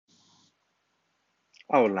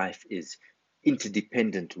Our life is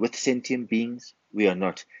interdependent with sentient beings. We are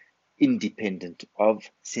not independent of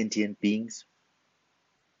sentient beings.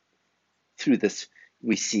 Through this,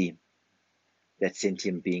 we see that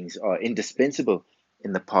sentient beings are indispensable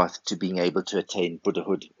in the path to being able to attain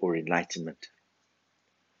Buddhahood or enlightenment.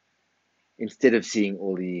 Instead of seeing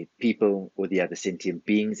all the people or the other sentient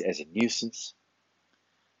beings as a nuisance,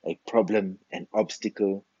 a problem, an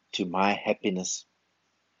obstacle to my happiness,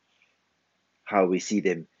 how we see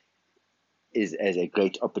them is as a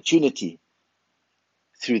great opportunity.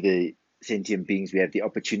 Through the sentient beings, we have the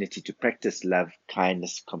opportunity to practice love,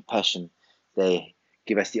 kindness, compassion. They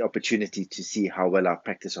give us the opportunity to see how well our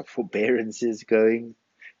practice of forbearance is going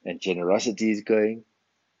and generosity is going.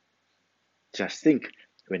 Just think,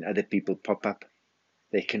 when other people pop up,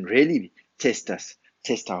 they can really test us,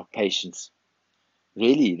 test our patience.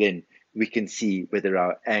 Really, then we can see whether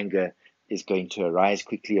our anger is going to arise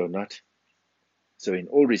quickly or not. So in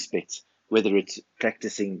all respects, whether it's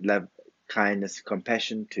practicing love, kindness,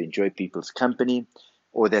 compassion to enjoy people's company,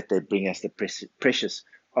 or that they bring us the precious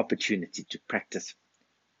opportunity to practice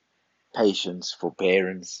patience,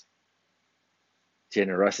 forbearance,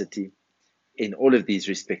 generosity, in all of these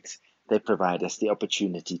respects, they provide us the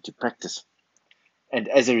opportunity to practice. And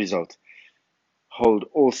as a result, hold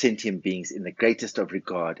all sentient beings in the greatest of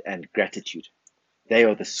regard and gratitude. They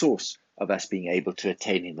are the source of us being able to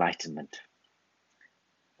attain enlightenment.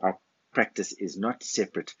 Our practice is not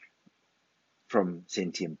separate from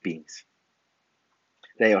sentient beings.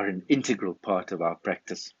 They are an integral part of our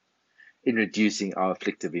practice in reducing our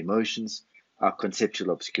afflictive emotions, our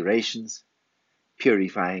conceptual obscurations,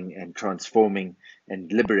 purifying and transforming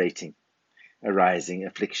and liberating arising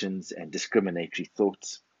afflictions and discriminatory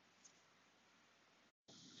thoughts.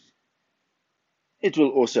 It will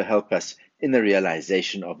also help us in the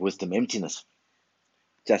realization of wisdom emptiness.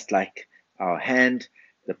 Just like our hand,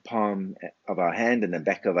 the palm of our hand and the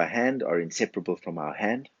back of our hand are inseparable from our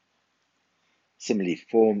hand. Similarly,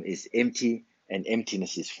 form is empty and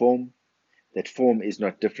emptiness is form. That form is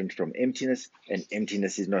not different from emptiness and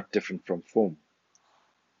emptiness is not different from form.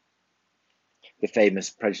 The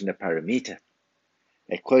famous Prajnaparamita,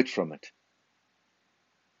 a quote from it.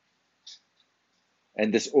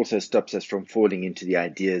 And this also stops us from falling into the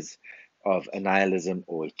ideas of annihilism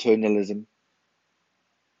or eternalism.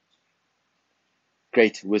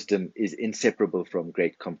 Great wisdom is inseparable from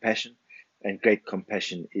great compassion, and great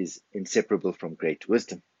compassion is inseparable from great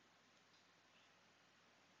wisdom.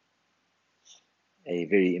 A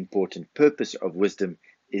very important purpose of wisdom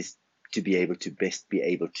is to be able to best be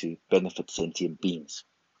able to benefit sentient beings.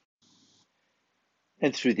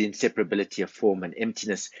 And through the inseparability of form and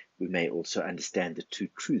emptiness, we may also understand the two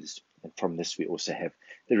truths. And from this, we also have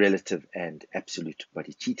the relative and absolute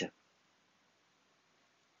bodhicitta.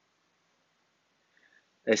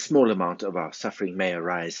 A small amount of our suffering may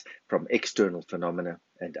arise from external phenomena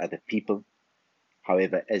and other people.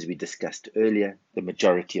 However, as we discussed earlier, the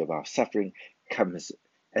majority of our suffering comes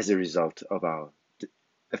as a result of our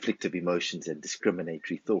afflictive emotions and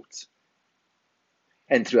discriminatory thoughts.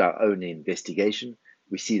 And through our own investigation,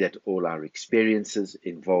 we see that all our experiences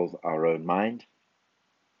involve our own mind.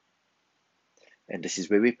 And this is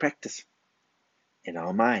where we practice, in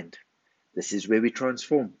our mind. This is where we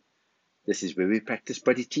transform. This is where we practice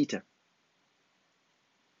bodhicitta.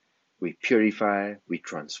 We purify, we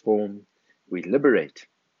transform, we liberate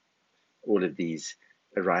all of these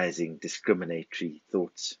arising discriminatory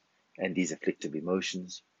thoughts and these afflictive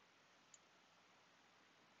emotions.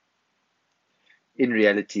 In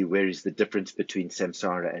reality, where is the difference between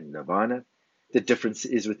samsara and nirvana? The difference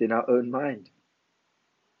is within our own mind.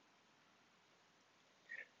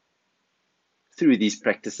 Through these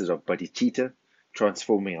practices of bodhicitta,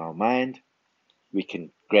 transforming our mind, we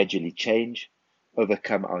can gradually change,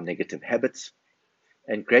 overcome our negative habits,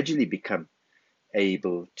 and gradually become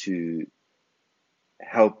able to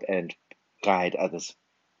help and guide others.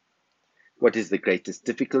 What is the greatest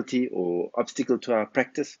difficulty or obstacle to our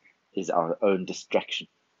practice is our own distraction.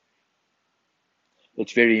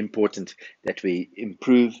 It's very important that we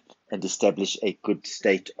improve and establish a good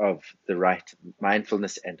state of the right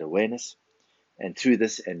mindfulness and awareness. And through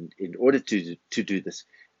this, and in order to do this,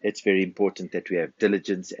 it's very important that we have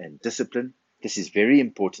diligence and discipline. This is very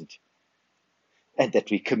important. And that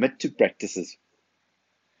we commit to practices.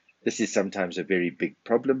 This is sometimes a very big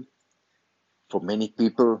problem. For many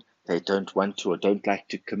people, they don't want to or don't like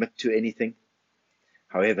to commit to anything.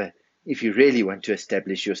 However, if you really want to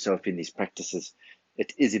establish yourself in these practices,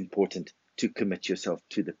 it is important to commit yourself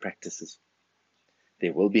to the practices.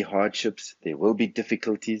 There will be hardships, there will be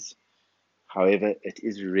difficulties. However, it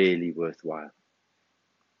is really worthwhile.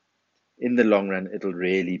 in the long run, it'll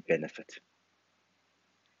really benefit.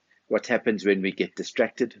 What happens when we get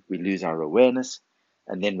distracted? We lose our awareness,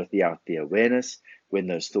 and then without the awareness, when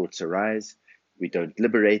those thoughts arise, we don't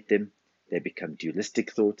liberate them. They become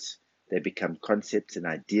dualistic thoughts. They become concepts and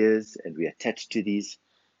ideas, and we attach to these,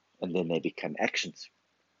 and then they become actions.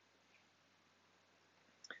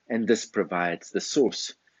 And this provides the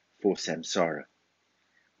source for samsara,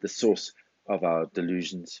 the source of our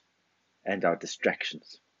delusions and our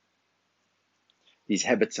distractions. These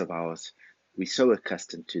habits of ours, we're so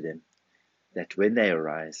accustomed to them that when they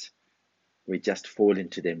arise, we just fall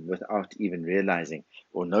into them without even realizing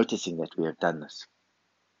or noticing that we have done this.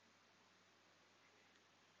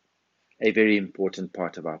 A very important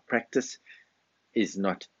part of our practice is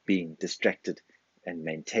not being distracted and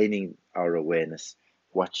maintaining our awareness.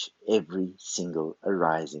 Watch every single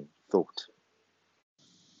arising thought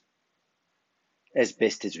as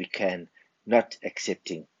best as we can, not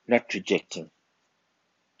accepting, not rejecting,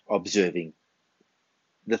 observing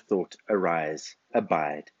the thought arise,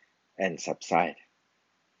 abide, and subside.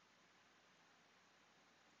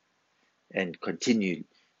 And continue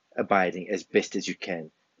abiding as best as you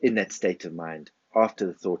can in that state of mind after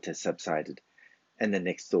the thought has subsided and the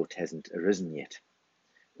next thought hasn't arisen yet.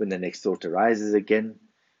 When the next thought arises again,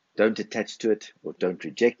 don't attach to it or don't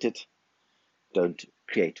reject it. Don't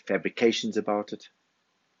create fabrications about it.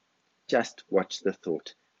 Just watch the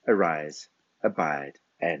thought arise, abide,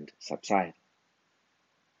 and subside.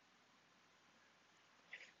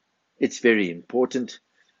 It's very important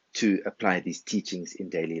to apply these teachings in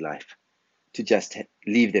daily life. To just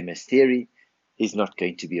leave them as theory is not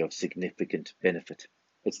going to be of significant benefit.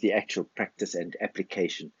 It's the actual practice and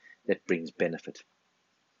application that brings benefit.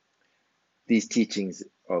 These teachings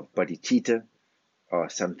of Bodhicitta are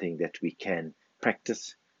something that we can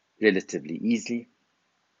practice relatively easily.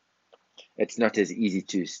 It's not as easy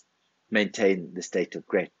to maintain the state of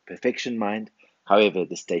great perfection mind. However,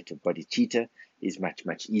 the state of Bodhicitta is much,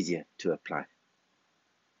 much easier to apply.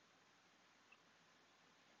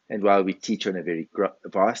 And while we teach on a very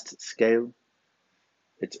vast scale,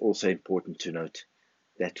 it's also important to note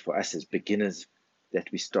that for us as beginners,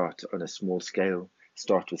 that we start on a small scale,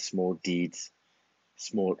 start with small deeds,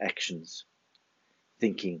 small actions,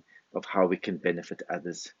 thinking of how we can benefit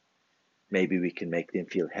others. Maybe we can make them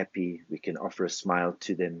feel happy, we can offer a smile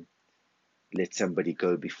to them, let somebody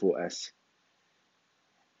go before us,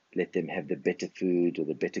 let them have the better food or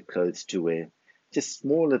the better clothes to wear. Just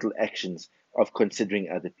small little actions of considering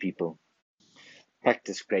other people.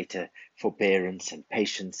 Practice greater forbearance and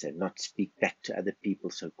patience and not speak back to other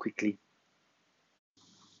people so quickly.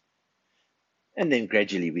 And then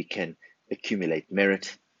gradually we can accumulate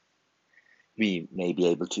merit. We may be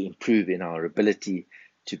able to improve in our ability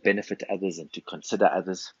to benefit others and to consider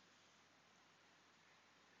others.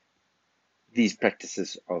 These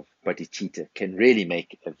practices of bodhicitta can really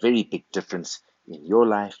make a very big difference in your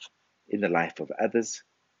life, in the life of others.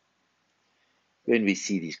 When we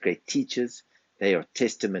see these great teachers, they are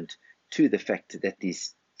testament to the fact that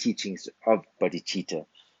these teachings of bodhicitta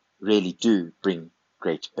really do bring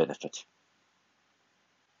great benefit.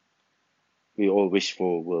 We all wish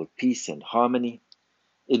for world peace and harmony.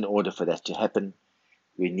 In order for that to happen,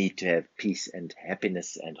 we need to have peace and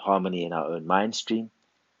happiness and harmony in our own mind stream.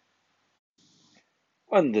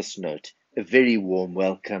 On this note, a very warm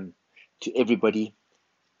welcome to everybody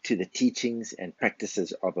to the teachings and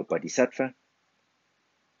practices of a bodhisattva.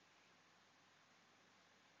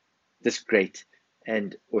 This great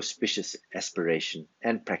and auspicious aspiration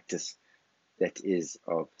and practice that is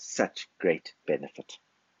of such great benefit.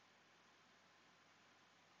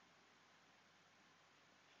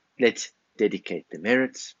 Let's dedicate the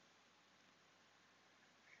merits.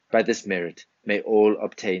 By this merit may all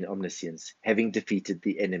obtain omniscience, having defeated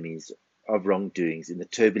the enemies of wrongdoings in the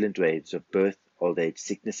turbulent waves of birth, old age,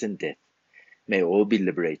 sickness, and death. May all be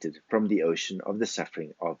liberated from the ocean of the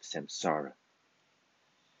suffering of samsara.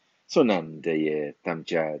 Sonamdaye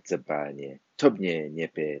tamja zabanye, tobnye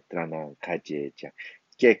nyepe tranang kajeja,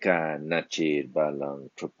 keka nachir balang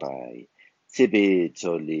trupai, sibi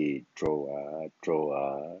zoli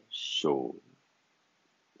droa sho.